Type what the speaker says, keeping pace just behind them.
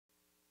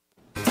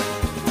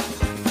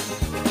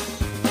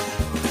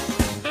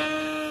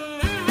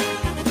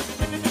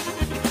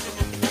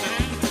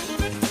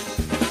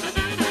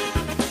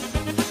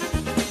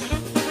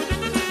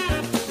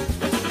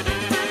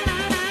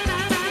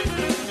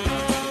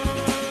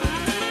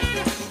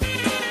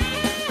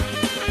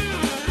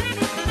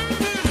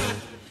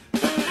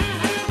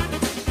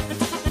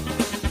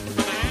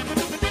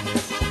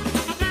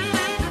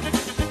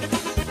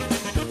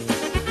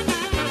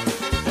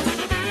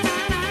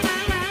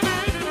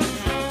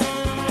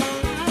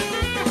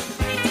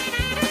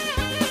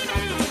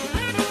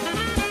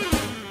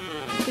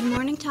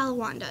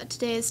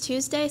Today is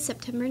Tuesday,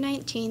 September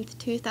 19th,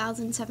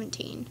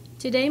 2017.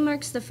 Today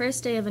marks the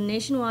first day of a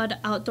nationwide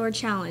outdoor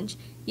challenge.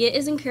 YIT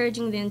is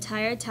encouraging the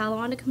entire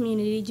Talawanda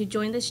community to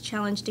join this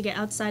challenge to get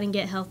outside and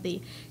get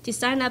healthy. To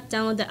sign up,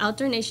 download the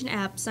Outdoor Nation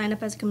app, sign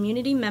up as a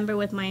community member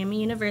with Miami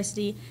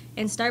University,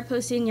 and start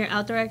posting your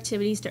outdoor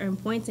activities to earn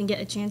points and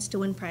get a chance to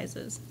win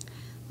prizes.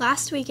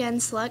 Last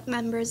weekend, select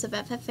members of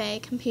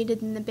FFA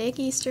competed in the Big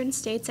Eastern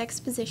States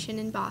Exposition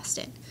in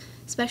Boston.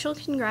 Special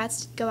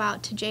congrats go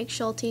out to Jake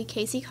Schulte,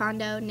 Casey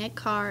Kondo, Nick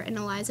Carr, and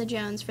Eliza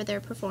Jones for their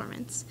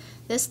performance.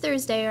 This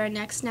Thursday, our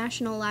next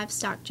National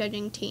Livestock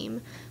Judging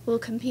team will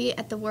compete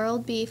at the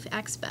World Beef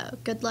Expo.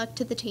 Good luck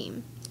to the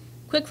team.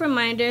 Quick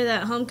reminder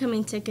that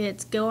homecoming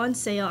tickets go on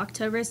sale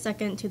October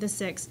 2nd to the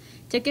 6th.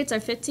 Tickets are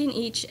 $15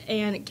 each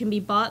and can be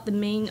bought at the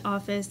main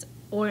office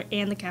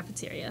and the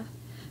cafeteria.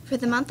 For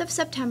the month of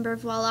September,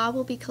 Voila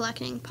will be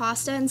collecting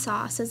pasta and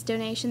sauce as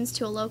donations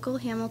to a local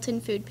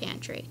Hamilton food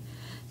pantry.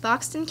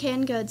 Boxed and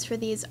canned goods for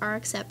these are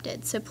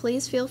accepted, so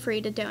please feel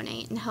free to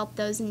donate and help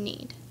those in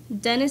need.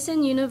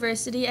 Denison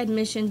University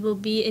admissions will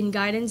be in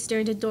guidance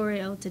during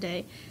tutorial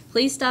today.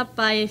 Please stop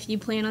by if you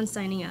plan on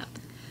signing up.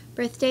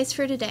 Birthdays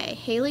for today.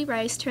 Haley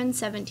Rice turns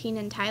 17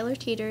 and Tyler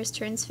Teeters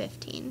turns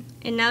 15.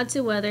 And now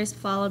to weathers,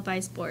 followed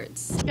by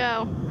sports.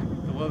 Go.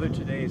 The weather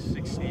today is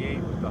 68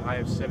 with a high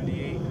of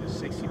 78 and a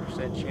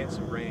 60% chance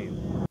of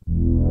rain.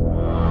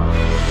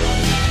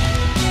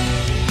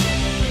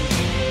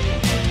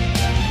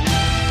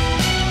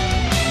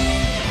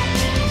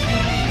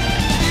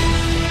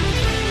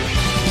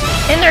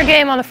 In their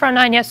game on the front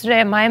nine yesterday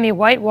at Miami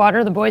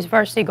Whitewater, the boys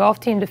varsity golf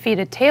team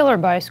defeated Taylor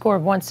by a score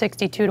of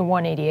 162 to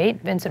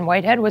 188. Vincent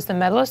Whitehead was the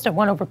medalist at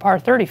 1 over par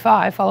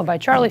 35, followed by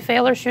Charlie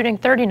Failer shooting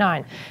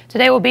 39.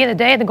 Today will be the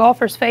day the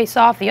golfers face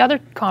off the other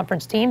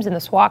conference teams in the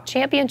SWAC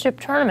Championship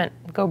Tournament.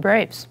 Go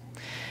Braves.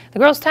 The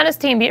girls tennis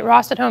team beat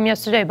Ross at home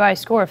yesterday by a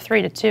score of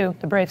 3-2.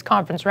 The Braves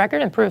conference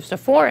record improves to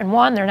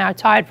 4-1. They're now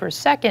tied for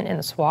second in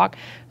the SWAC.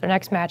 Their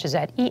next match is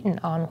at Eaton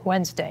on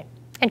Wednesday.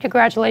 And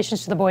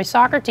congratulations to the boys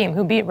soccer team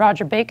who beat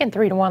Roger Bacon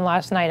 3-1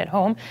 last night at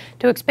home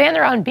to expand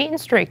their unbeaten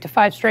streak to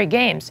 5 straight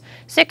games.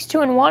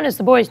 6-2-1 is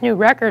the boys' new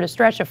record. A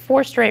stretch of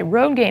 4 straight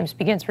road games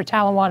begins for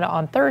Talawanda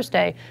on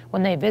Thursday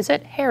when they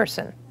visit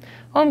Harrison.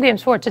 Home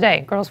games for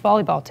today. Girls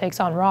volleyball takes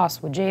on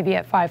Ross with JV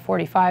at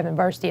 5:45 and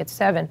varsity at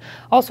 7.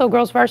 Also,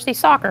 girls varsity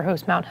soccer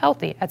hosts Mount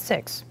Healthy at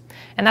 6.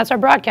 And that's our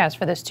broadcast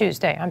for this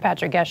Tuesday. I'm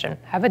Patrick Geshen.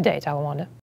 Have a day, Talawanda.